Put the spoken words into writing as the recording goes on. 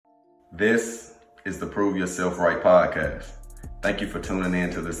This is the Prove Yourself Right podcast. Thank you for tuning in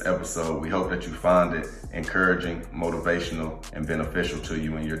to this episode. We hope that you find it encouraging, motivational, and beneficial to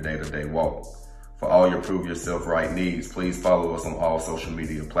you in your day-to-day walk. For all your Prove Yourself Right needs, please follow us on all social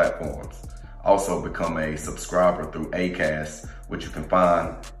media platforms. Also become a subscriber through Acast, which you can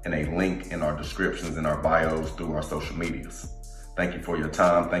find in a link in our descriptions and our bios through our social medias. Thank you for your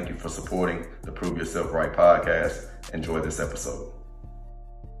time. Thank you for supporting the Prove Yourself Right podcast. Enjoy this episode.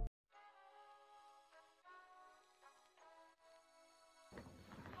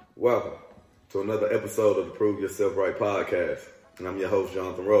 Welcome to another episode of the Prove Yourself Right podcast. And I'm your host,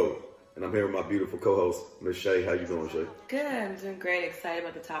 Jonathan Rose. And I'm here with my beautiful co-host, Ms. Shay. How you doing, Shay? Good. I'm doing great. Excited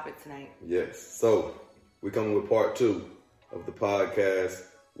about the topic tonight. Yes. So, we're coming with part 2 of the podcast,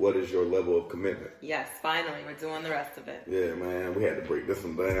 What is Your Level of Commitment? Yes, finally. We're doing the rest of it. Yeah, man. We had to break this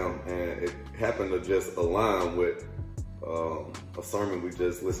one down. And it happened to just align with a sermon we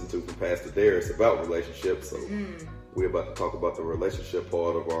just listened to from Pastor Darius about relationships. So, we're about to talk about the relationship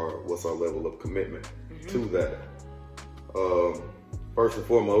part of what's our level of commitment to that. First and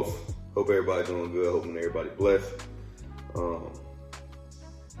foremost, hope everybody doing good. Hoping everybody blessed.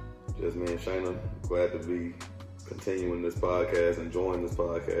 Just me and Shayna, glad to be continuing this podcast, enjoying this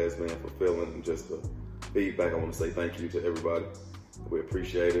podcast, man, fulfilling just the feedback. I want to say thank you to everybody. We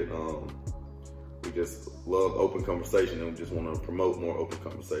appreciate it. We just love open conversation, and we just want to promote more open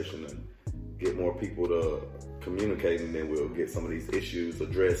conversation and get more people to communicate, and then we'll get some of these issues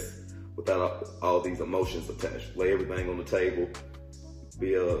addressed without all these emotions attached. Lay everything on the table.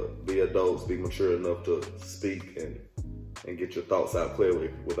 Be adults, be mature enough to speak and get your thoughts out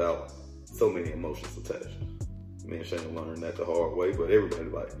clearly without so many emotions attached. Me and Shayna learned that the hard way, but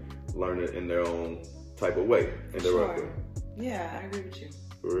everybody learn it in their own type of way. Sure. Yeah, I agree with you.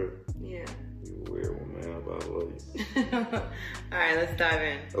 For real? Yeah. You a weird one, man, but I love you. All right, let's dive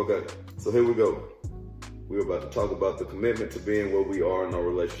in. Okay, so here we go. We're about to talk about the commitment to being where we are in our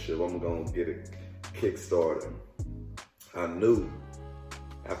relationship. I'm going to get it kick-started. I knew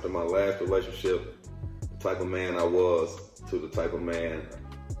after my last relationship, the type of man I was to the type of man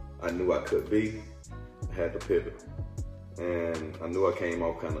I knew I could be, I had to pivot. And I knew I came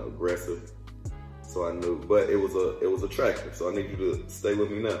off kind of aggressive. So I knew, but it was attractive. So I need you to stay with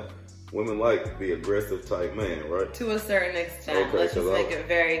me now. Women like the aggressive type man, right? To a certain extent. Okay, let's just make it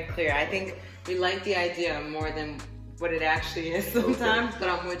very clear. I think we like the idea more than what it actually is sometimes, but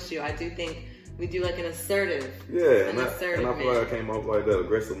I'm with you. I do think we do like an assertive. Yeah, and I feel man. like I came off like that.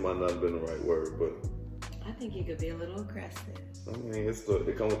 Aggressive might not have been the right word, but I think you could be a little aggressive. I mean,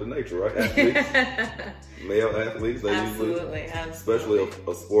 it comes with the nature, right? Athletes, male athletes, they absolutely. Especially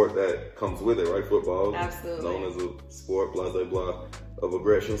a sport that comes with it, right? Football, absolutely, known as a sport, blah blah blah, of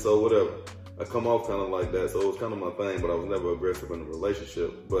aggression. So whatever, I come off kind of like that. So it was kind of my thing, but I was never aggressive in a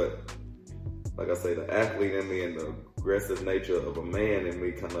relationship. But like I say, the athlete in me and the aggressive nature of a man in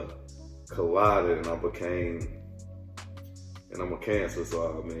me kind of collided, and I became, and I'm a Cancer,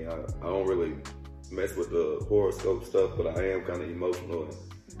 so I mean, I don't really mess with the horoscope stuff, but I am kind of emotional. And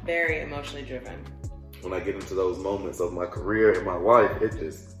very emotionally driven. When I get into those moments of my career and my life,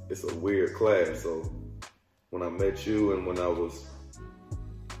 it's a weird clash. So when I met you and when I was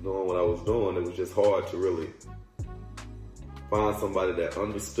doing what I was doing, it was just hard to really find somebody that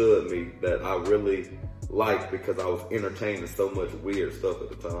understood me, that I really liked, because I was entertaining so much weird stuff at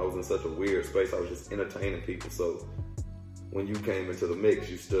the time. I was in such a weird space. I was just entertaining people. So when you came into the mix,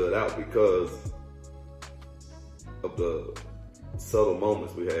 you stood out because of the subtle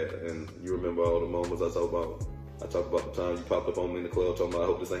moments we had. And you remember all the moments I talk about the time you popped up on me in the club talking about, I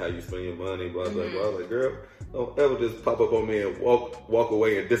hope this ain't how you spend your money, blah, blah, blah. I was like, girl, don't ever just pop up on me and walk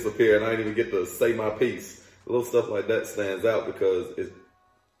away and disappear, and I didn't even get to say my piece. Little stuff like that stands out because it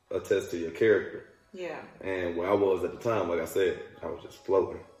attests to your character. Yeah. And where I was at the time, like I said, I was just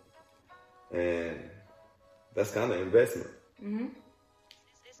floating. And that's kind of investment.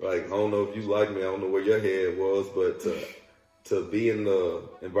 Like, I don't know if you like me, I don't know where your head was, but to be in the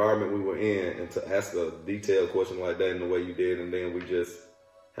environment we were in and to ask a detailed question like that in the way you did, and then we just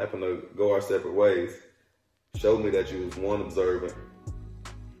happened to go our separate ways, showed me that you was one, observant.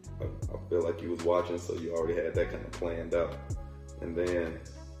 I feel like you was watching, so you already had that kind of planned out. And then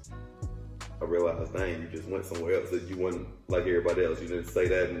I realized, dang, you just went somewhere else. That you wasn't like everybody else. You didn't say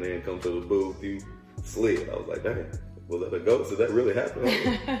that and then come to the booth, you slid. I was like, dang, was that a ghost? Did that really happen?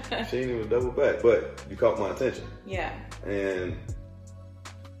 She didn't even double back, but you caught my attention. Yeah. And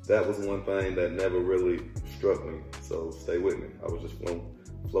that was one thing that never really struck me. So stay with me. I was just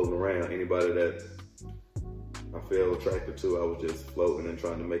floating around. Anybody that I feel attracted to, I was just floating and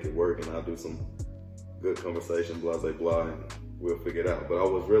trying to make it work. And I'll do some good conversation, blah, blah, blah. And we'll figure it out. But I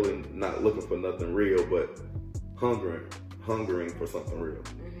was really not looking for nothing real, but hungering for something real.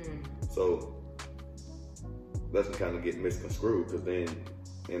 So that's kind of get misconstrued, because then,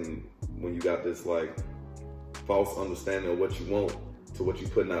 and when you got this like false understanding of what you want to what you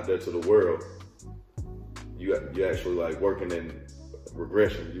putting out there to the world, you actually like working in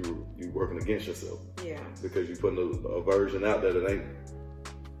regression. You working against yourself. Yeah. Because you putting a version out there that ain't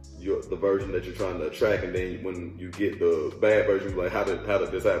the version that you're trying to attract, and then when you get the bad version, you're like, how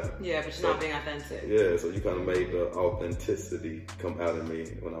did this happen? Yeah, but you're not being authentic. Yeah, so you kind of made the authenticity come out of me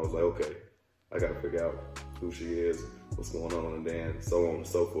when I was like, okay, I got to figure out who she is, what's going on, and then so on and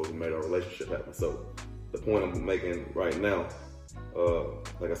so forth. We made our relationship happen. So the point I'm making right now,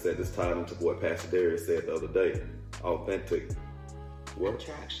 like I said, this tied into what Pastor Darius said the other day. Authentic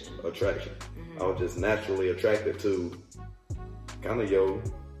attraction. I was just naturally attracted to kind of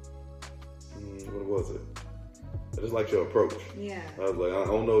what was it? I just liked your approach. Yeah. I was like, I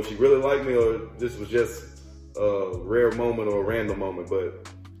don't know if she really liked me or this was just a rare moment or a random moment, but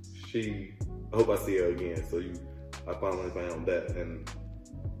I hope I see her again. So I finally found that, and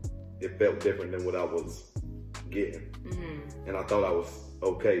it felt different than what I was getting. And I thought I was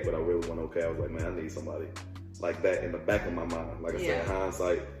okay, but I really wasn't okay. I was like, man, I need somebody like that in the back of my mind. Like I said, in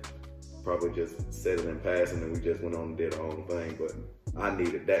hindsight, probably just said it in passing and we just went on and did our own thing, but I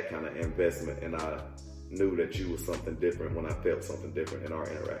needed that kind of investment, and I knew that you was something different when I felt something different in our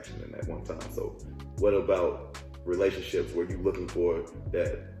interaction in that one time. So what about relationships were you looking for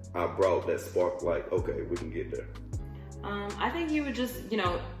that I brought that spark, like, okay, we can get there? I think you would just,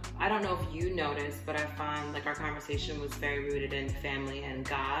 I don't know if you noticed, but I find like our conversation was very rooted in family and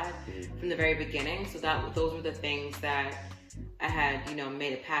God from the very beginning. So those were the things that I had,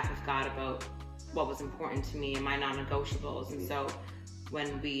 made a pact with God about what was important to me and my non-negotiables. And so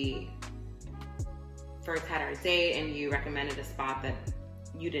when we first had our date and you recommended a spot that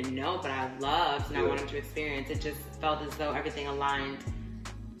you didn't know, but I loved and I wanted to experience, it just felt as though everything aligned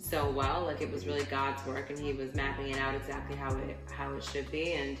so well. Like it was really God's work, and He was mapping it out exactly how it should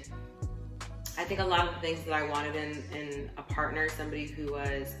be. And I think a lot of the things that I wanted in a partner, somebody who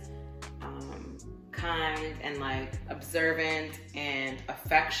was kind and like observant and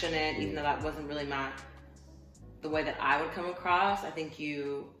affectionate, even though that wasn't really the way that I would come across. I think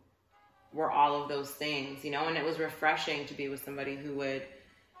you were all of those things, and it was refreshing to be with somebody who would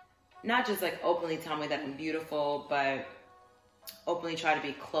not just like openly tell me that I'm beautiful, but openly try to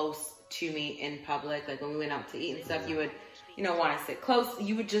be close to me in public. Like when we went out to eat and stuff, you would, want to sit close.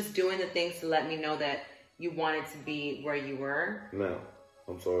 You were just doing the things to let me know that you wanted to be where you were. Now,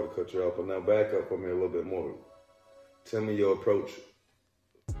 I'm sorry to cut you off, but now back up for me a little bit more. Tell me your approach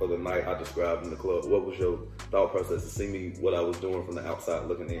for the night I described in the club. What was your thought process to see me, what I was doing from the outside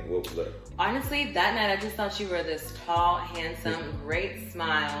looking in? What was that? Honestly, that night I just thought you were this tall, handsome, great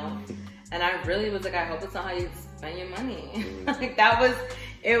smile. And I really was like, I hope it's not how you spend your money. Like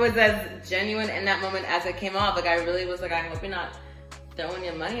it was as genuine in that moment as it came off. Like I really was like, I hope you're not throwing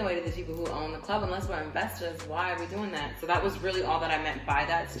your money away to the people who own the club. Unless we're investors, why are we doing that? So that was really all that I meant by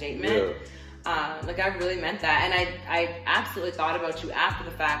that statement. Like I really meant that. And I absolutely thought about you after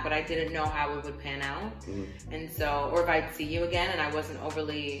the fact, but I didn't know how it would pan out. And so, or if I'd see you again, and I wasn't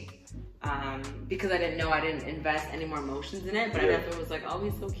overly, because I didn't know, I didn't invest any more emotions in it, but I definitely was like, oh,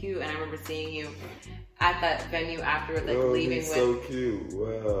 he's so cute. And I remember seeing you at that venue afterwards, like leaving he's so cute.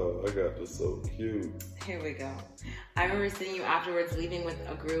 Wow, I got this so cute. Here we go. I remember seeing you afterwards leaving with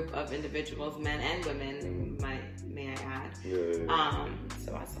a group of individuals, men and women, may I add.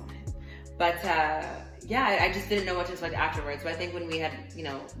 So I saw it. But I just didn't know what to expect afterwards. But I think when we had,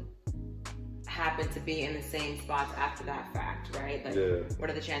 happened to be in the same spots after that fact, right? Like, what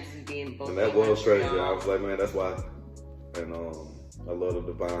are the chances of being both? And that was crazy. I was like, man, that's why. And I love the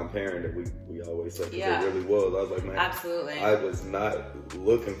divine pairing that we always say. It really was. I was like, man, absolutely. I was not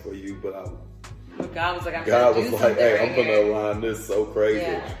looking for you, but God was like, God was like, hey, I'm gonna align this so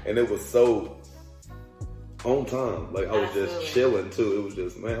crazy, and it was so on time. Like I was just chilling too. It was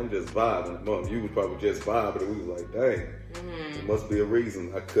just, man, I'm just vibing. Mom, you was probably just vibing, and we was like, dang, it must be a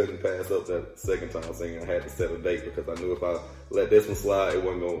reason I couldn't pass up that second time saying I had to set a date, because I knew if I let this one slide, it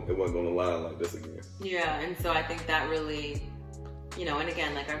wasn't gonna line like this again. Yeah, and so I think that really, and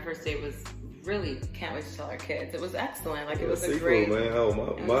again, like our first date was really, can't wait to tell our kids. It was excellent. Like it was a great, man. Oh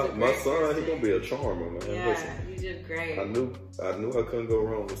my son, he's gonna be a charmer, man. Yeah, listen, you did great. I knew I couldn't go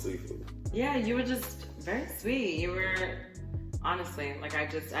wrong with seafood. Yeah, you were just very sweet. You were, honestly, like I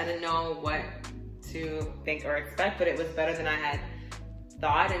didn't know what to think or expect, but it was better than I had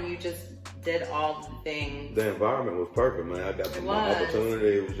thought, and you just did all the things. The environment was perfect, man. I got my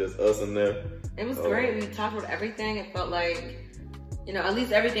opportunity. It was just us in there. It was great. We talked about everything. It felt like you know, at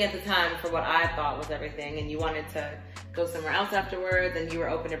least everything at the time for what I thought was everything, and you wanted to go somewhere else afterwards, and you were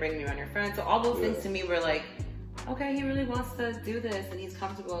open to bringing me around your friends. So all those things to me were like, okay, he really wants to do this, and he's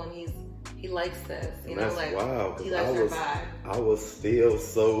comfortable, and he likes this, you know, like wow, he likes her vibe. I was still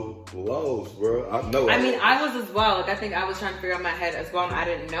so lost, bro. I mean, I was as well. Like, I think I was trying to figure out my head as well, and I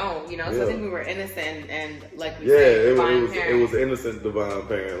didn't know, you know. So I think we were innocent and like we said, it was innocent divine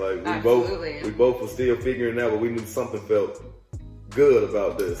parent. Like we both were still figuring out, but we knew something felt good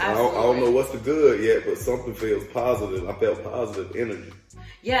about this. I don't know what's the good yet, but something feels positive. I felt positive energy.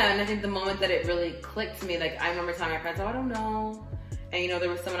 Yeah, and I think the moment that it really clicked to me, like I remember telling my friends, "Oh, I don't know." And, you know, there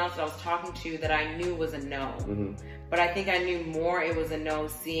was someone else that I was talking to that I knew was a no. Mm-hmm. But I think I knew more it was a no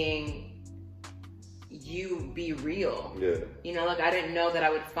seeing you be real. Yeah. You know, like I didn't know that I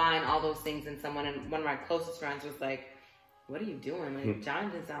would find all those things in someone. And one of my closest friends was like, what are you doing? Like,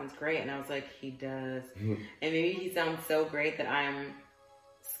 Jonathan sounds great. And I was like, he does. And maybe he sounds so great that I'm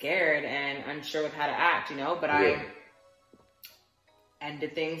scared and unsure with how to act, you know? But I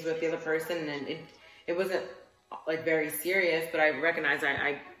ended things with the other person, and it wasn't like very serious, but I recognized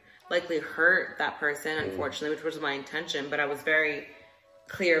I likely hurt that person, unfortunately, which was my intention. But I was very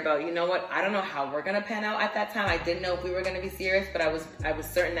clear about, you know what, I don't know how we're gonna pan out at that time. I didn't know if we were gonna be serious, but I was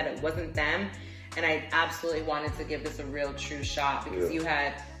certain that it wasn't them, and I absolutely wanted to give this a real true shot because you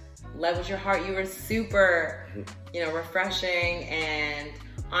had led with your heart. You were super, you know, refreshing and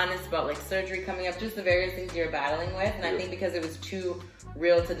honest about like surgery coming up, just the various things you're battling with. And I think because it was too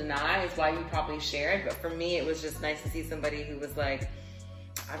real to deny is why you probably shared. But for me, it was just nice to see somebody who was like,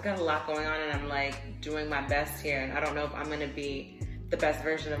 I've got a lot going on and I'm like doing my best here, and I don't know if I'm going to be the best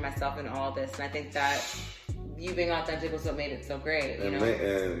version of myself in all this. And I think that you being authentic was what made it so great, you know?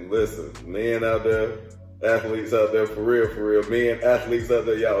 And listen, men out there, athletes out there, for real, men, athletes out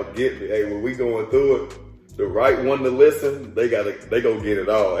there, y'all get me. Hey, when we going through it, the right one to listen, they go get it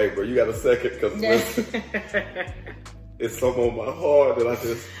all. Hey, bro, you got a second? Because listen, it's something on my heart that I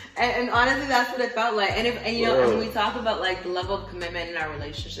just... And honestly, that's what it felt like. And you know, when we talk about like the level of commitment in our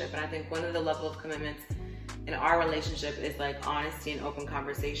relationship, and I think one of the level of commitments in our relationship is like honesty and open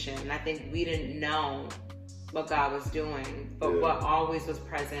conversation. And I think we didn't know what God was doing, but what always was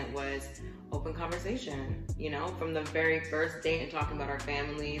present was open conversation, you know, from the very first date and talking about our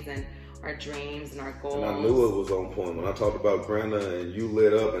families and our dreams and our goals. And I knew it was on point. When I talked about Granda and you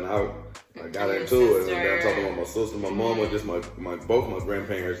lit up and I got into it. And then I talked about my sister, my mama, just both my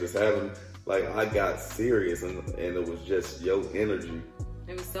grandparents just having, like, I got serious and it was just your energy.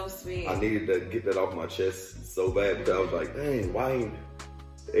 It was so sweet. I needed to get that off my chest so bad because I was like, dang, why ain't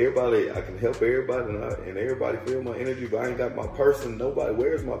everybody, I can help everybody and everybody feel my energy, but I ain't got my person. Nobody,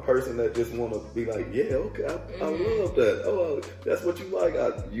 where's my person that just want to be like, yeah, okay, I love that. Oh, that's what you like.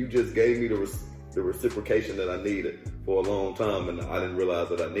 You just gave me the reciprocation that I needed for a long time, and I didn't realize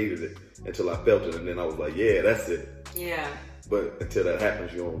that I needed it until I felt it, and then I was like, yeah, that's it. Yeah. But until that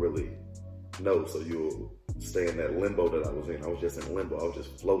happens, you don't really know, so you'll stay in that limbo that I was in. I was just in limbo. I was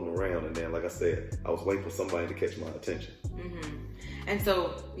just floating around, and then, like I said, I was waiting for somebody to catch my attention. Mm-hmm. And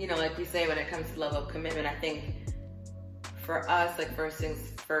so, you know, like you say, when it comes to level of commitment, I think for us, like, first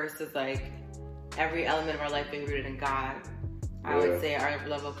things first is like every element of our life being rooted in God. I would say our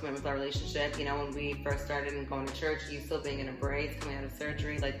level of commitment with our relationship, you know, when we first started and going to church, you still being in a brace, coming out of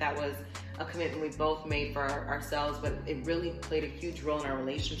surgery, like that was a commitment we both made for ourselves, but it really played a huge role in our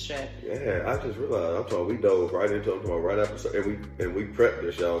relationship. Yeah, I just realized, we dove right into it right after, and we prepped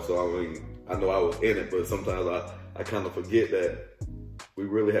this, y'all, so I mean, I know I was in it, but sometimes I kind of forget that we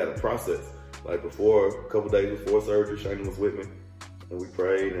really had a process. Like a couple days before surgery, Shana was with me, and we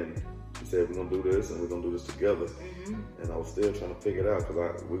prayed, and she said, we're going to do this, and we're going to do this together. Mm-hmm. And I was still trying to figure it out,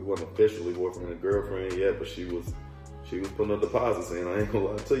 because we wasn't officially boyfriend and girlfriend yet, but she was putting up deposits in, I ain't going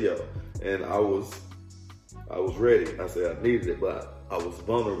to lie to y'all. And I was ready. I said I needed it, but I was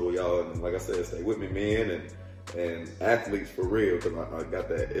vulnerable, y'all. And like I said, stay with me, men, and athletes for real, because I got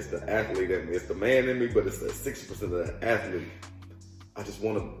that. It's the athlete in me. It's the man in me, but it's the 60% of that athlete. I just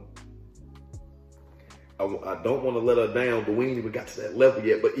want to, I don't want to let her down, but we ain't even got to that level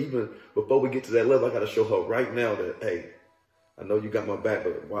yet. But even before we get to that level, I got to show her right now that, hey, I know you got my back,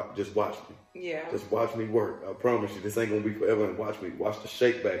 but just watch me. Yeah. Just watch me work. I promise you, this ain't going to be forever. And watch the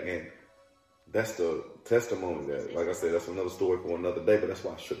shake back. And that's the testimony that, like I said, that's another story for another day, but that's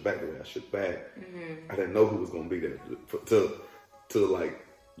why I shook back the way I shook back. Mm-hmm. I didn't know who was going to be there to like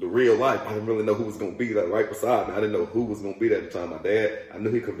the real life. I didn't really know who was going to be there right beside me. I didn't know who was going to be there at the time. My dad, I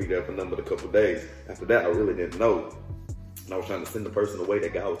knew he could be there for nothing but a couple of days. After that, I really didn't know. And I was trying to send the person away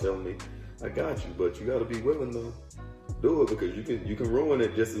that God was telling me, I got you, but you got to be willing to do it, because you can ruin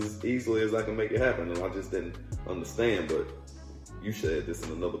it just as easily as I can make it happen. And I just didn't understand, but you said this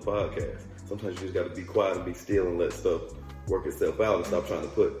in another podcast. Sometimes you just got to be quiet and be still and let stuff work itself out and stop trying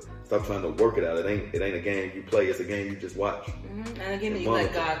to work it out. It ain't a game you play. It's a game you just watch. Mm-hmm. And a game that you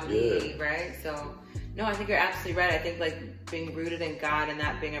let God lead, right? So, no, I think you're absolutely right. I think like being rooted in God and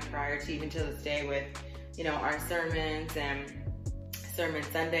that being a priority even to this day with, you know, our sermons and Sermon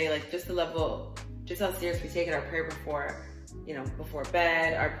Sunday, like just the level, just how serious we take it, our prayer before, you know, before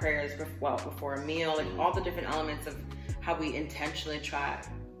bed, our prayers before a meal, like all the different elements of how we intentionally try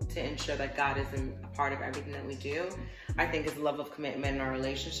to ensure that God is a part of everything that we do, I think is the level of commitment in our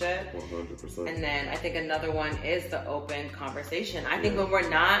relationship. 100%. And then I think another one is the open conversation. I think when we're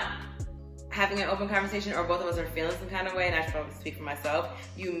not having an open conversation or both of us are feeling some kind of way, and I should probably speak for myself,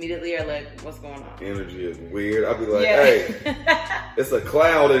 you immediately are like, what's going on? Energy is weird. I'll be like, hey, it's a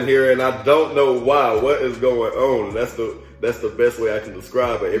cloud in here and I don't know why. What is going on? And that's the best way I can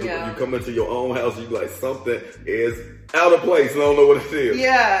describe it. When you come into your own house, you be like, something is out of place and I don't know what it is.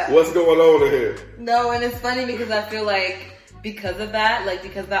 Yeah. What's going on in here? No, and it's funny because I feel like because of that, like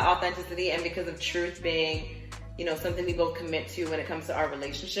because of that authenticity and because of truth being, you know, something we both commit to when it comes to our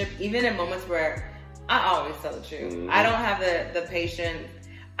relationship, even in moments where I always tell the truth. Mm-hmm. I don't have the patience.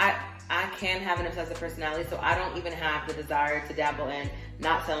 I can have an obsessive personality, so I don't even have the desire to dabble in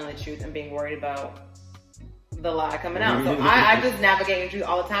not telling the truth and being worried about the lie coming out. So I just navigate in truth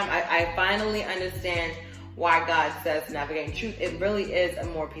all the time. I finally understand why God says navigating truth. It really is a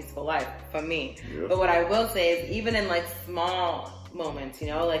more peaceful life for me. Yep. But what I will say is even in like small moments, you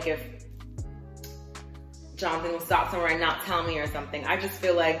know, like if Jonathan will stop somewhere and not tell me or something, I just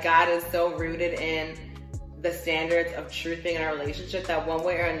feel like God is so rooted in the standards of truth being in our relationship that one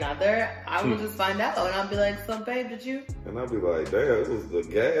way or another, I will just find out and I'll be like, so babe, did you? And I'll be like, damn, it was the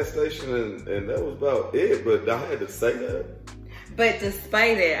gas station and that was about it, but I had to say that. But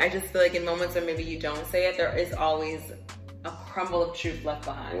despite it, I just feel like in moments where maybe you don't say it, there is always a crumble of truth left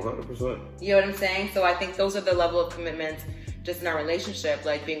behind. 100%. You know what I'm saying? So I think those are the level of commitments just in our relationship,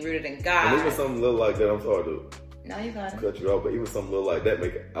 like being rooted in God. And even something little like that, I'm sorry to no, you got it. Cut you off, but even something little like that,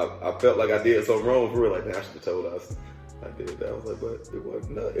 I felt like I did something wrong for real. Like, man, I should have told us I did that. I was like, but it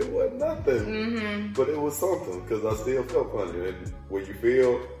wasn't nothing. Mm-hmm. But it was something because I still felt funny. And when you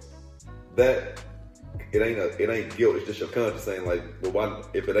feel that, it ain't guilt. It's just your conscience saying like, well, why,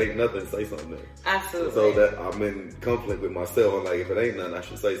 if it ain't nothing, say something. Then. Absolutely. So that I'm in conflict with myself. I'm like, if it ain't nothing, I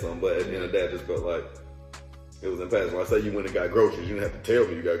should say something. But at the end of the day, I just felt like it was impassable. When I say you went and got groceries, you didn't have to tell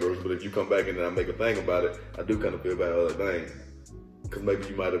me you got groceries. But if you come back and then I make a thing about it, I do kind of feel bad. Other thing, because maybe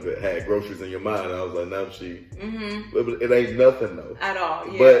you might have had groceries in your mind. And I was like, now she. Mm-hmm. But it ain't nothing though. At all.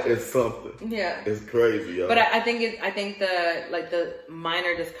 Yeah. But it's something. Yeah. It's crazy, y'all. But I think the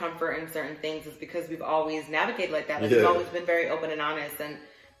minor discomfort in certain things is because we've always navigated like that. Like we've always been very open and honest, and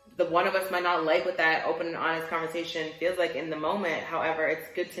the one of us might not like what that open and honest conversation feels like in the moment. However, it's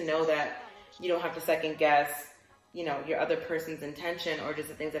good to know that you don't have to second guess, you know, your other person's intention or just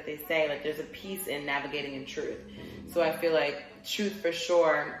the things that they say. Like there's a piece in navigating in truth. So I feel like truth for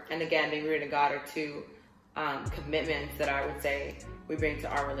sure, and again, being rooted in God are two commitments that I would say we bring to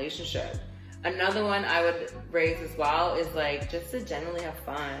our relationship. Another one I would raise as well is like just to generally have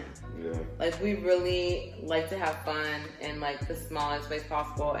fun. Yeah. Like we really like to have fun in like the smallest ways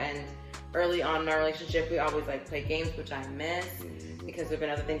possible. And early on in our relationship, we always like play games, which I miss because there've been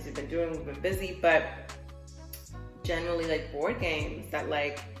other things we've been doing. We've been busy, but generally like board games that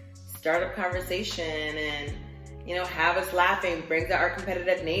like start up conversation and, you know, have us laughing, brings out our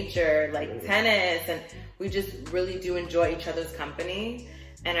competitive nature, like tennis. And we just really do enjoy each other's company.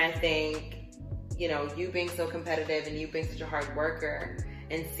 And I think, you know, you being so competitive and you being such a hard worker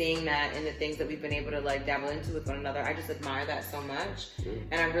and seeing that in the things that we've been able to like dabble into with one another, I just admire that so much.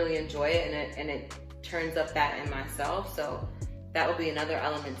 And I really enjoy it, and it turns up that in myself. So that would be another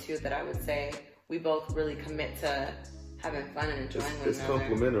element too that I would say we both really commit to having fun and enjoying one another. It's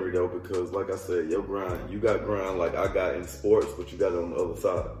complementary though, because like I said, your grind, you got grind like I got in sports, but you got it on the other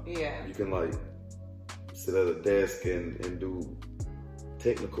side. Yeah. You can like sit at a desk and do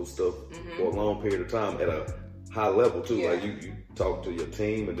technical stuff for a long period of time at a high level too. Like you talk to your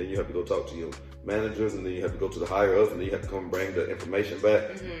team, and then you have to go talk to your managers, and then you have to go to the higher ups, and then you have to come bring the information back.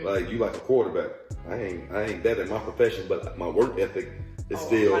 Like you like a quarterback. I ain't that in my profession, but my work ethic is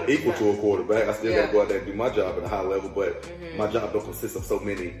still 100%. Equal to a quarterback. I still gotta go out there and do my job at a high level, but my job don't consist of so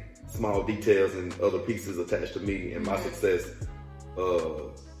many small details and other pieces attached to me and my success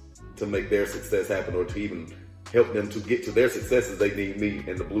to make their success happen, or to even help them to get to their successes. They need me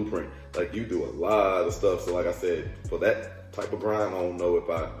in the blueprint. Like you do a lot of stuff. So like I said, for that type of grind, I don't know if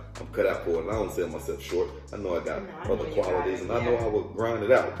I'm cut out for it. And I don't sell myself short. I know I got other qualities, and I know I will grind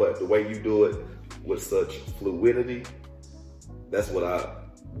it out. But the way you do it with such fluidity, that's what I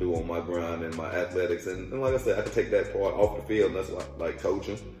do on my grind and my athletics. And like I said, I can take that part off the field. And that's like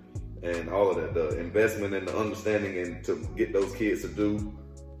coaching and all of that. The investment and the understanding and to get those kids to do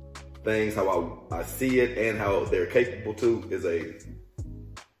things how I see it and how they're capable to is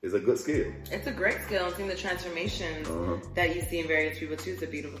a good skill. It's a great skill, and seeing the transformations that you see in various people too is a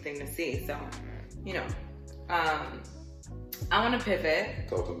beautiful thing to see. So, I want to pivot.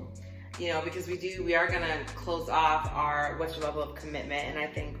 Talk to me. Because we are going to close off our what's your level of commitment, and I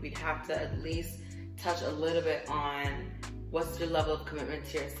think we'd have to at least touch a little bit on what's your level of commitment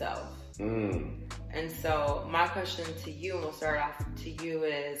to yourself. And so my question to you, and we'll start off to you,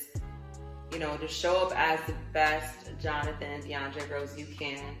 is, to show up as the best Jonathan DeAndre Rose you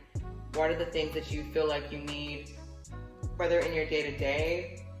can, what are the things that you feel like you need, whether in your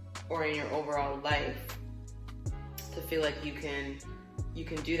day-to-day or in your overall life, to feel like you can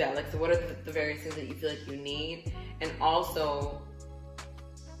do that? Like, so what are the various things that you feel like you need? And also,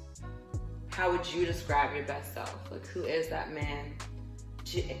 how would you describe your best self? Like, who is that man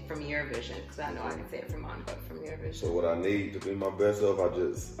from your vision? Because I know I can say it from mine, but from your vision. So what I need to be my best self,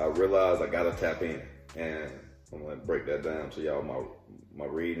 I realize I gotta tap in, and I'm gonna break that down to y'all. My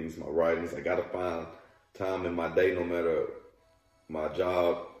readings, my writings. I gotta find time in my day, no matter my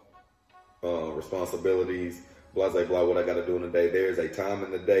job, responsibilities, blah, blah, blah, what I gotta do in the day. There's a time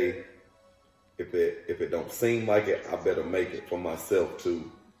in the day. If it don't seem like it, I better make it for myself to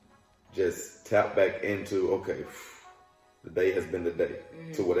just tap back into, okay, the day has been the day,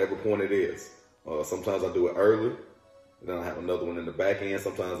 to whatever point it is. Sometimes I do it early, then I have another one in the back end.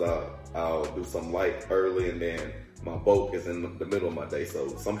 Sometimes I'll do some light early, and then my bulk is in the middle of my day. So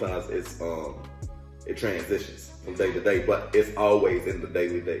sometimes it transitions from day to day, but it's always in the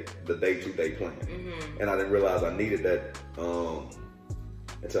day-to-day plan. And I didn't realize I needed that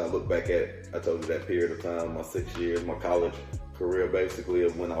until I look back at, I told you that period of time, my 6 years, my college career, basically,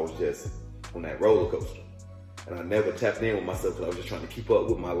 of when I was just on that roller coaster. And I never tapped in with myself because I was just trying to keep up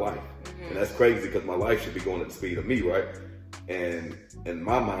with my life. And that's crazy because my life should be going at the speed of me, right? And in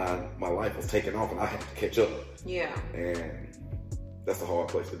my mind, my life was taking off and I had to catch up. Yeah. And that's a hard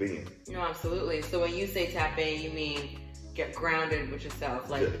place to be in. No, absolutely. So when you say tap in, you mean get grounded with yourself,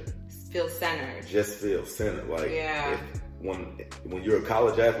 like feel centered. Just feel centered. Like, yeah. When you're a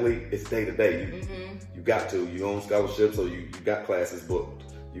college athlete, it's day to day. You got to. You own scholarships, so you got classes booked.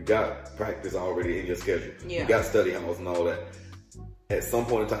 You got practice already in your schedule. Yeah. You got study halls and all that. At some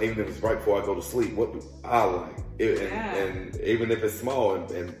point in time, even if it's right before I go to sleep, what do I like? And even if it's small,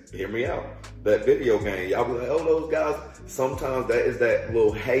 and hear me out, that video game, y'all be like, oh, those guys, sometimes that is that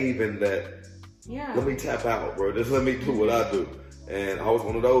little haven that, let me tap out, bro. Just let me do what I do. And I was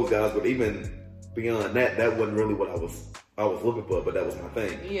one of those guys, but even beyond that, that wasn't really what I was looking for, but that was my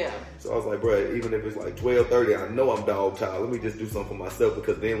thing. Yeah. So I was like, bro, even if it's like 12:30, I know I'm dog tired. Let me just do something for myself,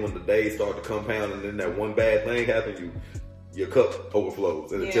 because then when the days start to compound and then that one bad thing happens, your cup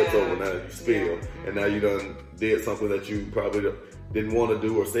overflows and it tips over. Now you spill, and now you done did something that you probably didn't want to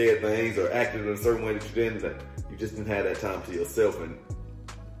do, or said things, or acted in a certain way that you didn't. That you just didn't have that time to yourself. And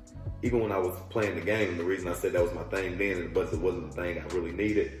even when I was playing the game, the reason I said that was my thing then, but it wasn't the thing I really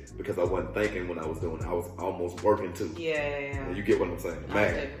needed, because I wasn't thinking when I was doing it. I was almost working too. Yeah. You get what I'm saying?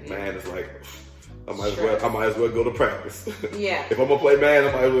 Man, it's like, I might as well go to practice. Yeah. If I'm gonna play man,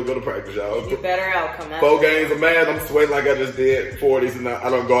 I might as well go to practice, y'all. You better outcome. 4 games of man, I'm sweating like I just did 40s, and I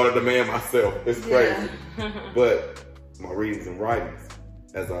don't guard the man myself. It's crazy. But my readings and writings,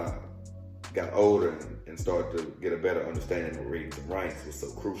 as I got older and started to get a better understanding of readings and writings, was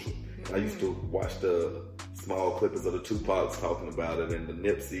so crucial. I used to watch the small clippings of the Tupacs talking about it, and the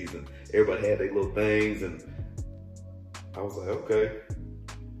Nipseys, and everybody had their little things, and I was like, okay.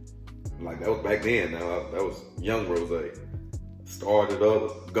 Like, that was back then. Now, that was young Rose. Started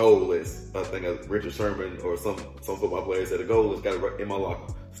up, goal list. I think Richard Sherman or some football player said, a goal list, got it in my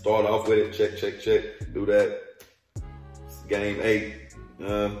locker. Start off with it, check. Do that. Game 8,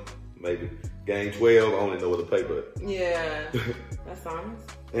 maybe. Game 12, I only know what to play, but. Yeah, that's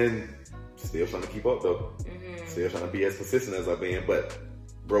honest. And still trying to keep up, though. Still trying to be as consistent as I've been, but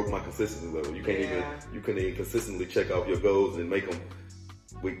broke my consistency level. You couldn't even consistently check off your goals and make them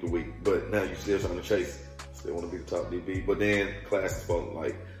week to week. But now you're still trying to chase. Still want to be the top DB. But then classes falling.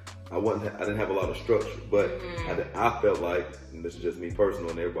 Like, I didn't have a lot of structure, but I felt like, and this is just me personal,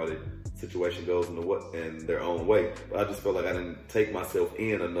 and everybody's situation goes in their own way, but I just felt like I didn't take myself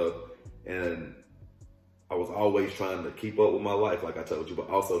in enough, and I was always trying to keep up with my life, like I told you, but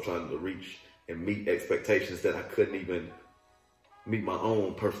also trying to reach and meet expectations that I couldn't even meet my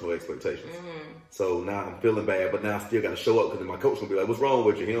own personal expectations. So now I'm feeling bad, but now I still got to show up, because then my coach gonna be like, what's wrong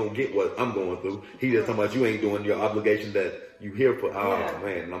with you? He don't get what I'm going through. He just talking about you ain't doing your obligation that you here for,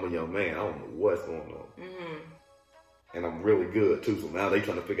 man, and I'm a young man. I don't know what's going on. Mm-hmm. And I'm really good, too. So now they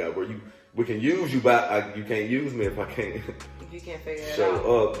trying to figure out we can use you, but you can't use me if I can't. If you can't figure it show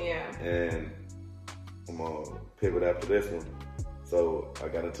out. up. Yeah. And I'm going to pivot after this one. So I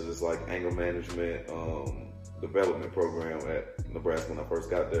got into this like anger management development program at Nebraska when I first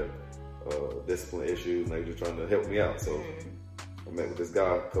got there. Discipline issues, and they were just trying to help me out. So I met with this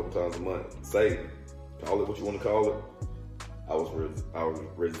guy a couple times a month. Call it what you want to call it. I was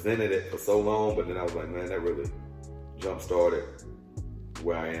resented it for so long, but then I was like, man, that really jump started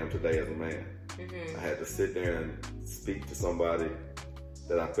where I am today as a man. Mm-hmm. I had to sit there and speak to somebody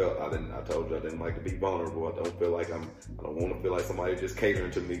that I felt I told you I didn't like to be vulnerable. I don't want to feel like somebody just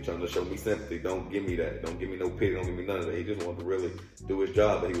catering to me, trying to show me sympathy. Don't give me that. Don't give me no pity. Don't give me none of that. He just wanted to really do his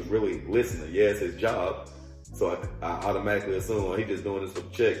job, but he was really listening. Yeah, it's his job. So I automatically assume he just doing this for the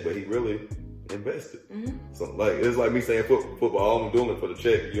check, but he really invested. Mm-hmm. So like, it's like me saying football, I'm doing it for the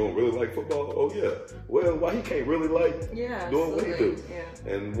check. You don't really like football? Oh yeah. Well, why he can't really like doing what he do?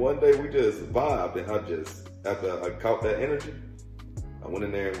 Yeah. And one day we just vibed, and after I caught that energy, I went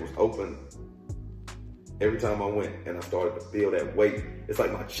in there and was open every time I went, and I started to feel that weight. It's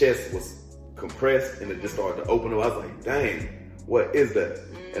like my chest was compressed, and it just started to open up. I was like, dang, what is that?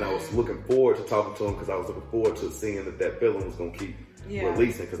 Mm-hmm. And I was looking forward to talking to him, because I was looking forward to seeing that feeling was going to keep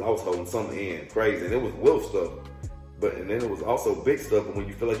releasing, because I was holding something in crazy, and it was little stuff, and then it was also big stuff. But when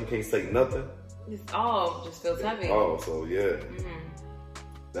you feel like you can't say nothing, it's all just feels heavy. So yeah,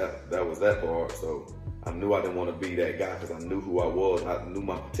 that was that part. So I knew I didn't want to be that guy, because I knew who I was. I knew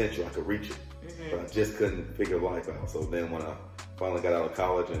my potential. I could reach it, but I just couldn't figure life out. So then when I finally got out of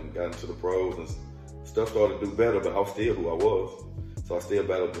college and got into the pros, and stuff started to do better, but I was still who I was. So I still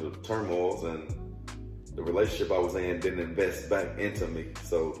battled the turmoils, and the relationship I was in didn't invest back into me.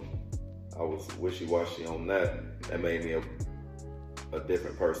 So I was wishy-washy on that. That made me a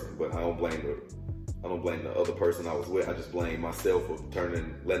different person. But I don't blame the other person I was with. I just blame myself for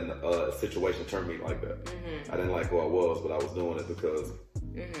letting the situation turn me like that. Mm-hmm. I didn't like who I was, but I was doing it because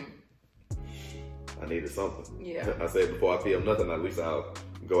I needed something. Yeah. I said, before I feel nothing, at least I'll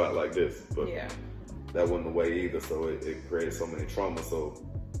go out like this. But that wasn't the way either. So it created so many traumas. So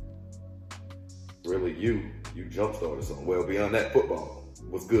really, you jump-started something. Well, beyond that, football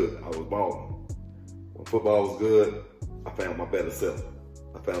was good. I was balling. When football was good, I found my better self.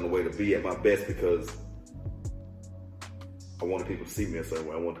 I found a way to be at my best, because I wanted people to see me a certain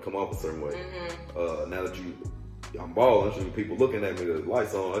way. I wanted to come off a certain way. Mm-hmm. Now that I'm balling, so people looking at me, the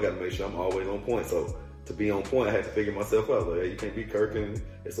lights on, I got to make sure I'm always on point. So to be on point, I had to figure myself out. Like, hey, you can't be Kirk,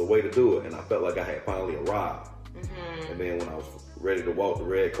 it's a way to do it. And I felt like I had finally arrived. Mm-hmm. And then when I was ready to walk the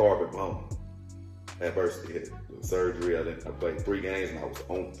red carpet, boom, adversity hit. Surgery. I played 3 games and I was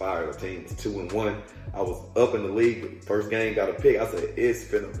on fire. The team was 2-1. I was up in the league. First game, got a pick. I said, it's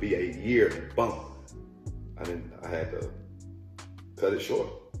gonna be a year. And boom, I had to cut it short.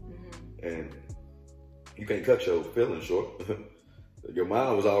 Mm-hmm. And you can't cut your feelings short. Your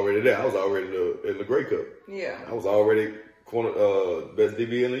mind was already there. I was already in the Grey Cup. Yeah. I was already best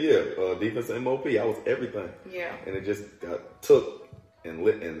DB in the year. Defense MOP. I was everything. Yeah. And it just took. And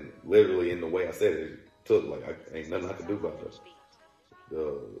literally in the way I said it took, like, ain't nothing I could do about this.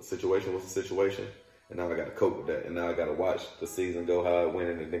 The situation was the situation, and now I got to cope with that. And now I got to watch the season go how it went,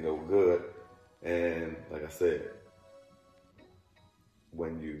 and it didn't go good. And like I said,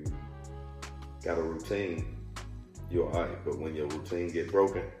 when you got a routine, you're all right. But when your routine get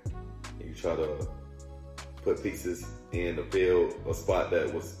broken, and you try to put pieces in to fill a spot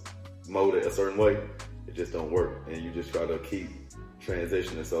that was molded a certain way, it just don't work. And you just try to keep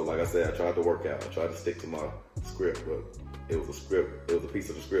transitioning. So like I said, I tried to work out. I tried to stick to my script, but it was a script. It was a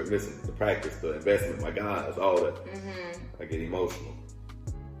piece of the script missing. The practice, the investment, my guys, all that. Mm-hmm. I get emotional.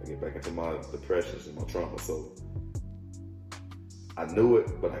 I get back into my depressions and my trauma. So I knew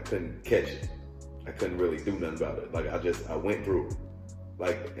it, but I couldn't catch it. I couldn't really do nothing about it. Like I went through it.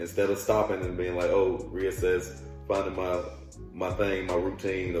 Like, instead of stopping and being like, oh, reassess, finding my thing, my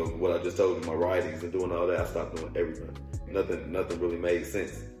routine of what I just told you, my writings and doing all that, I stopped doing everything. Nothing really made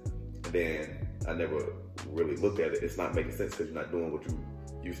sense. And then I never really looked at it. It's not making sense because you're not doing what you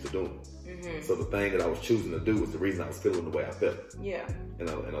used to doing. Mm-hmm. So the thing that I was choosing to do was the reason I was feeling the way I felt. Yeah. In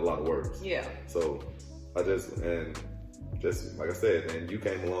a lot of words. Yeah. So I just like I said, and you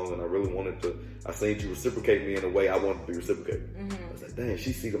came along and I really wanted to, I seen you reciprocate me in a way I wanted to be reciprocated. Mm-hmm. I was like, dang,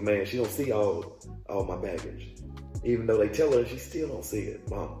 she see the man, she don't see all my baggage. Even though they tell her, she still don't see it.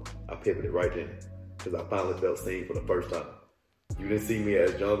 Mom, I pivoted right then. Because I finally felt seen for the first time. You didn't see me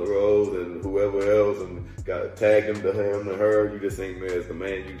as Jonathan Rose and whoever else and got tagged him to him and her. You just seen me as the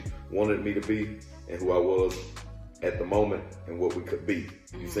man you wanted me to be and who I was at the moment and what we could be.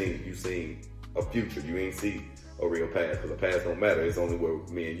 You seen a future. You ain't see a real past, because the past don't matter. It's only where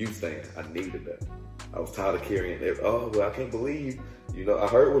me and you stand. I needed that. I was tired of carrying it. Oh, well, I can't believe, I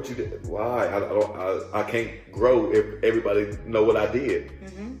heard what you did. Why? I can't grow if everybody know what I did.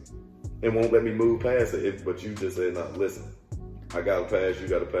 And won't let me move past it. But you just said, no, listen, I got a pass, you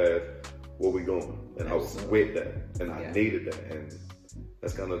got a pass, where we going? And I was with that, and I needed that. And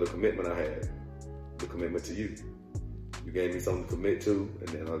that's kind of the commitment I had, the commitment to you. You gave me something to commit to, and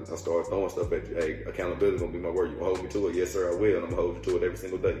then I started throwing stuff at you. Hey, accountability is going to be my word. You going to hold me to it? Yes, sir, I will. And I'm going to hold you to it every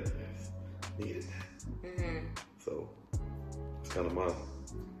single day. Needed that. So, it's kind of my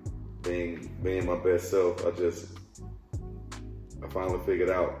being my best self. I finally figured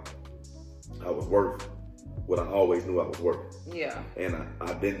out I was worth what I always knew I was worth. Yeah. And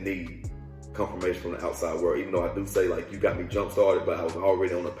I didn't need confirmation from the outside world, even though I do say, like, you got me jump started, but I was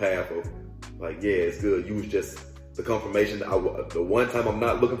already on the path of, like, yeah, it's good. You was just the confirmation. The one time I'm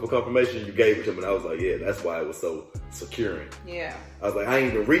not looking for confirmation, you gave it to me, and I was like, yeah, that's why it was so securing. Yeah. I was like, I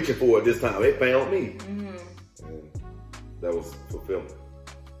ain't even reaching for it this time. It found me. And that was fulfillment.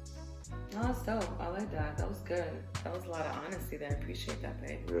 Oh, that's dope. I like that. That was good. That was a lot of honesty there. I appreciate that,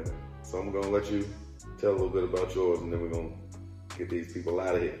 babe. Yeah. So I'm going to let you tell a little bit about yours, and then we're going to get these people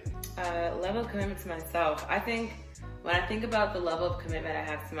out of here. Level of commitment to myself. I think when I think about the level of commitment I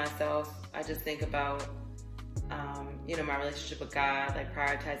have to myself, I just think about, my relationship with God, like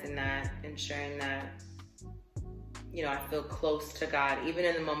prioritizing that, ensuring that, I feel close to God, even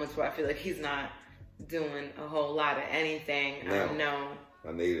in the moments where I feel like He's not doing a whole lot of anything. Now, I know.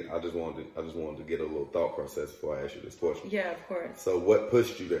 I just wanted to get a little thought process before I ask you this question. Yeah, of course. So what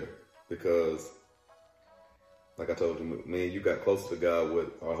pushed you there? Because, like I told you, me and you got closer to God with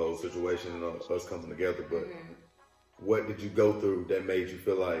our whole situation and us coming together. But what did you go through that made you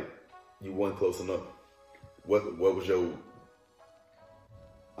feel like you weren't close enough? What was your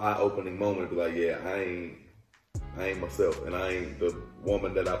eye-opening moment to be like, yeah, I ain't myself, and I ain't the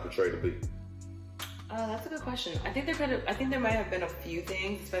woman that I portray to be? That's a good question. I think there might have been a few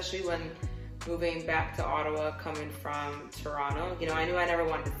things, especially when moving back to Ottawa, coming from Toronto. I knew I never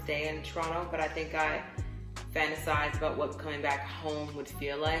wanted to stay in Toronto, but I think I fantasized about what coming back home would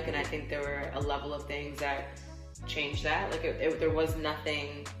feel like, and I think there were a level of things that changed that. Like there was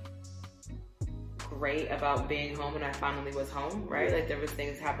nothing great about being home when I finally was home, right? Like there was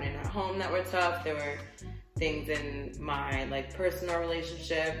things happening at home that were tough. There were things in my personal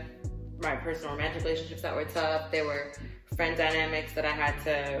relationship, my personal romantic relationships that were tough. There were friend dynamics that I had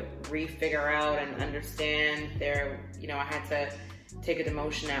to re-figure out and understand. I had to take a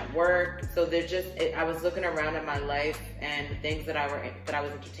demotion at work. So I was looking around at my life and the things that I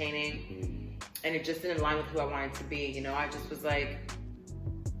was entertaining, and it just didn't align with who I wanted to be. I just was like,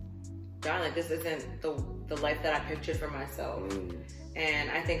 God, this isn't the life that I pictured for myself. And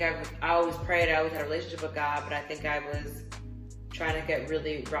I think I always prayed. I always had a relationship with God, but I think I was trying to get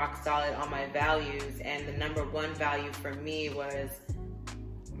really rock solid on my values. And the number one value for me was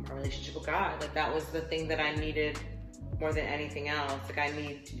my relationship with God. That was the thing that I needed more than anything else. I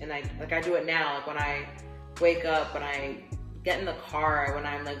do it now. When I wake up, when I get in the car, when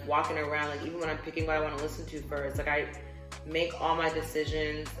I'm walking around, even when I'm picking what I want to listen to first, I make all my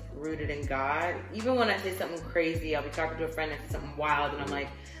decisions rooted in God. Even when I say something crazy, I'll be talking to a friend and I say something wild and I'm like,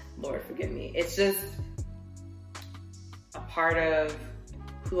 Lord, forgive me. It's just a part of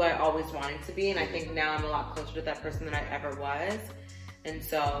who I always wanted to be. And I think now I'm a lot closer to that person than I ever was. And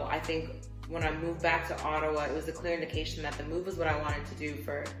so I think when I moved back to Ottawa, it was a clear indication that the move was what I wanted to do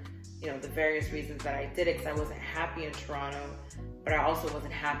for, the various reasons that I did it, because I wasn't happy in Toronto, but I also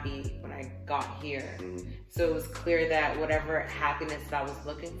wasn't happy when I got here. So it was clear that whatever happiness that I was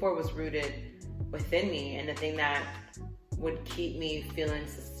looking for was rooted within me, and the thing that would keep me feeling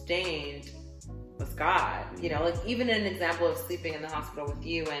sustained was God. Even an example of sleeping in the hospital with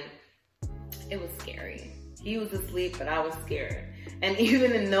you, and it was scary. He was asleep, but I was scared. And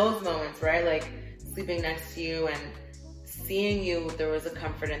even in those moments, right, sleeping next to you and seeing you, there was a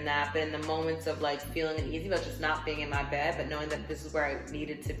comfort in that. But in the moments of feeling uneasy about just not being in my bed, but knowing that this is where I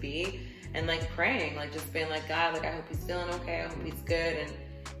needed to be, and praying, just being God, I hope he's feeling okay, I hope he's good, and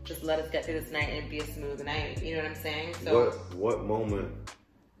just let us get through this night and be a smooth night. You know what I'm saying? So what moment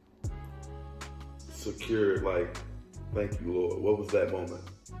secured, thank you, Lord? What was that moment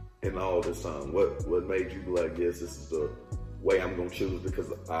in all this time? What made you be like, yes, this is the way I'm going to choose,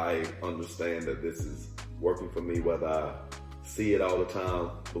 because I understand that this is working for me, whether I see it all the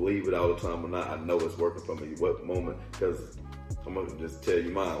time, believe it all the time or not, I know it's working for me. What moment? Because I'm going to just tell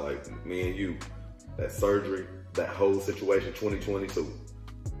you mine, me and you, that surgery, that whole situation, 2020, so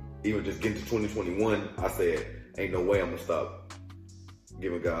even just getting to 2021, I said, ain't no way I'm gonna stop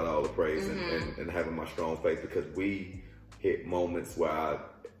giving God all the praise and having my strong faith, because we hit moments where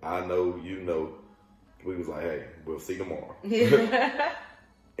I know, you know, we was like, hey, we'll see tomorrow.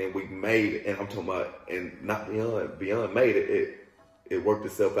 And we made it, and I'm talking about, and not beyond made it. It worked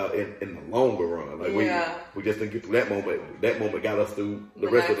itself out in the longer run. Like we just didn't get through that moment. That moment got us through the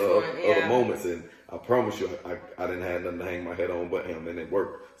rest of the moments. And I promise you, I didn't have nothing to hang my head on but him, and it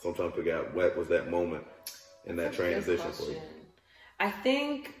worked. So I'm trying to figure out what was that moment in that transition for you. I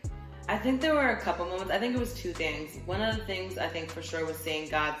think there were a couple moments. I think it was two things. One of the things I think for sure was seeing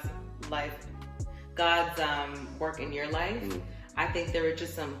God's work in your life. Mm-hmm. I think there were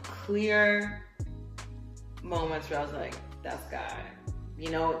just some clear moments where I was like, that's God. You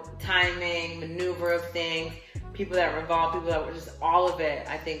know, timing, maneuver of things, people that were involved, people that were just all of it,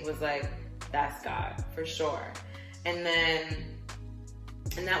 I think was like, that's God for sure. And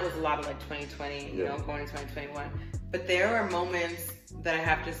that was a lot of like 2020, you know, going to 2021. But there are moments that I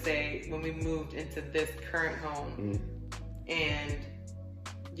have to say when we moved into this current home and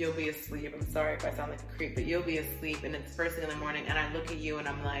you'll be asleep. I'm sorry if I sound like a creep, but you'll be asleep and it's first thing in the morning and I look at you and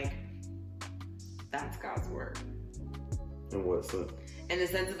I'm like, that's God's work. In what sense? In the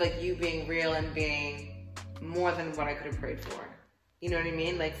sense of like you being real and being more than what I could have prayed for. You know what I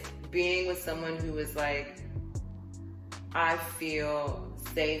mean? Like being with someone who is like, I feel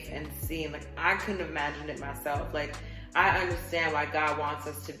safe and seen. Like I couldn't have imagined it myself. Like I understand why God wants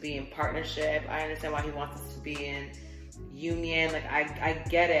us to be in partnership. I understand why he wants us to be in union. Like I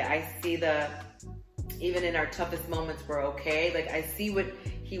get it. I see even in our toughest moments, we're okay. Like I see what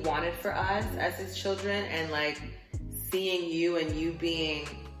he wanted for us as his children, and like seeing you and you being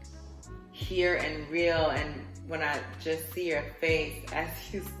here and real, and when I just see your face as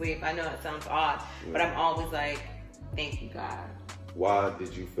you sleep, I know it sounds odd, but I'm always like, thank you, God. Why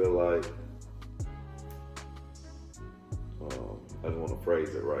did you feel like, I just want to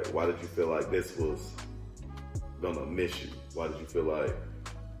phrase it right, why did you feel like this was gonna miss you? Why did you feel like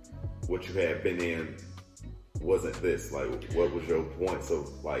what you had been in wasn't this? Like, what was your point? So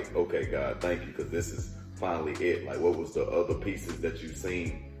like, okay, God, thank you, because this is finally it. Like, what was the other pieces that you've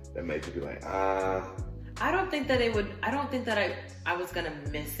seen that made you be like, I don't think that I was gonna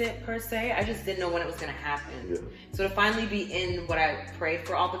miss it per se. I just didn't know when it was gonna happen. Yeah. So to finally be in what I prayed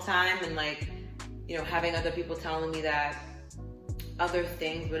for all the time, and like, you know, having other people telling me that other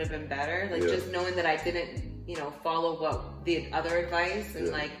things would have been better. Like just knowing that I didn't, you know, follow what the other advice, and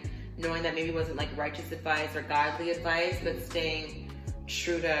like knowing that maybe it wasn't like righteous advice or godly advice, but staying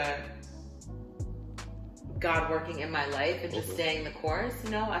true to God working in my life and just staying the course. You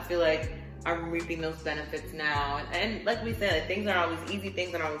know, I feel like I'm reaping those benefits now. And like we said, things aren't always easy,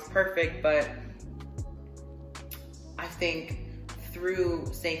 things aren't always perfect, but I think through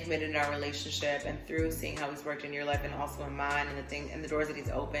staying committed in our relationship and through seeing how he's worked in your life and also in mine, and the doors that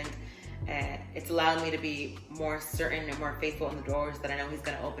he's opened, and it's allowed me to be more certain and more faithful in the doors that I know he's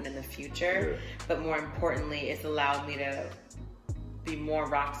going to open in the future. But more importantly, it's allowed me to be more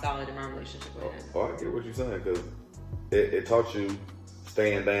rock solid in my relationship with him. Oh, I get what you're saying, because it taught you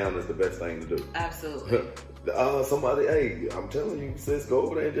staying down is the best thing to do. Absolutely. Somebody, hey, I'm telling you, sis, go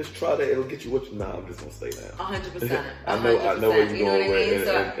over there and just try that. It'll get you what you. Nah, I'm just gonna stay down. 100%. I know where you're going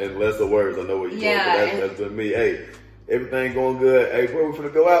with, in lesser words. I know where you're going. That's been me. Hey, everything going good. Hey, where we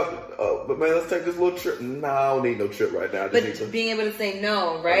finna go out? But man, let's take this little trip. Nah, I don't need no trip right now. But being able to say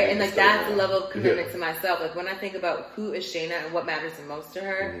no, right? And like that's the level of commitment to myself. Like when I think about who is Shayna and what matters the most to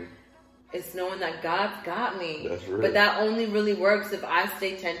her. It's knowing that God's got me. That's real. But that only really works if I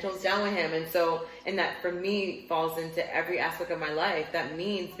stay 10 toes down with him. And that for me falls into every aspect of my life. That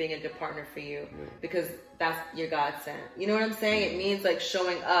means being a good partner for you because that's your God sent. You know what I'm saying? It means like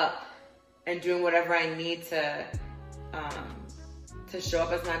showing up and doing whatever I need to show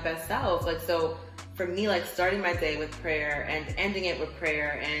up as my best self. Like, so for me, like starting my day with prayer and ending it with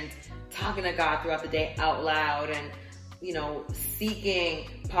prayer and talking to God throughout the day out loud and, you know, seeking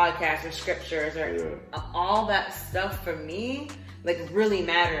podcasts or scriptures or all that stuff for me, like really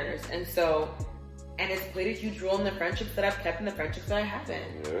matters. And it's played a huge role in the friendships that I've kept and the friendships that I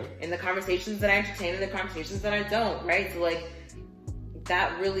haven't. In the conversations that I entertain and the conversations that I don't, right? So like,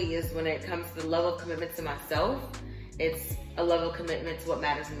 that really is when it comes to the level of commitment to myself, it's a level of commitment to what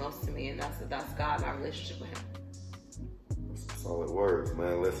matters the most to me, and that's God, my relationship with him. Solid words,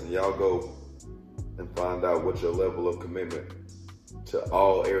 man. Listen, y'all go and find out what your level of commitment to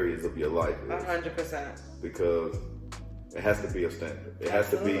all areas of your life is. 100%. Because it has to be a standard. It has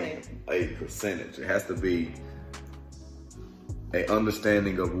to be a percentage. It has to be a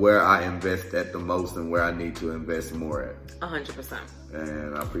understanding of where I invest at the most and where I need to invest more at. 100%.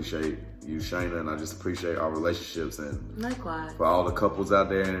 And I appreciate you, Shayna, and I just appreciate our relationships. And likewise. For all the couples out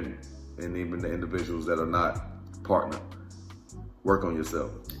there and even the individuals that are not partner, work on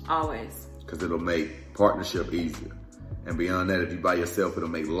yourself. Always. Because it'll make partnership easier. And beyond that, if you by yourself, it'll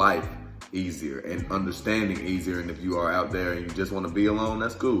make life easier and understanding easier. And if you are out there and you just want to be alone,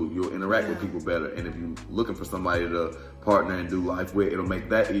 that's cool. You'll interact with people better. And if you're looking for somebody to partner and do life with, it'll make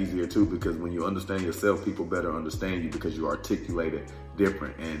that easier too, because when you understand yourself, people better understand you because you articulate it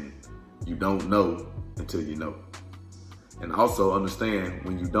different, and you don't know until you know. And also understand,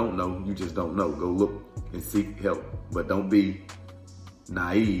 when you don't know, you just don't know. Go look and seek help, but don't be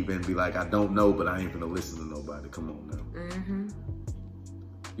naive and be like, I don't know, but I ain't gonna listen to nobody. Come on now. Mm-hmm.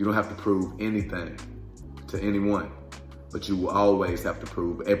 You don't have to prove anything to anyone, but you will always have to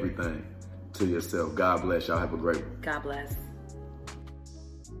prove everything to yourself. God bless. Y'all have a great one. God bless.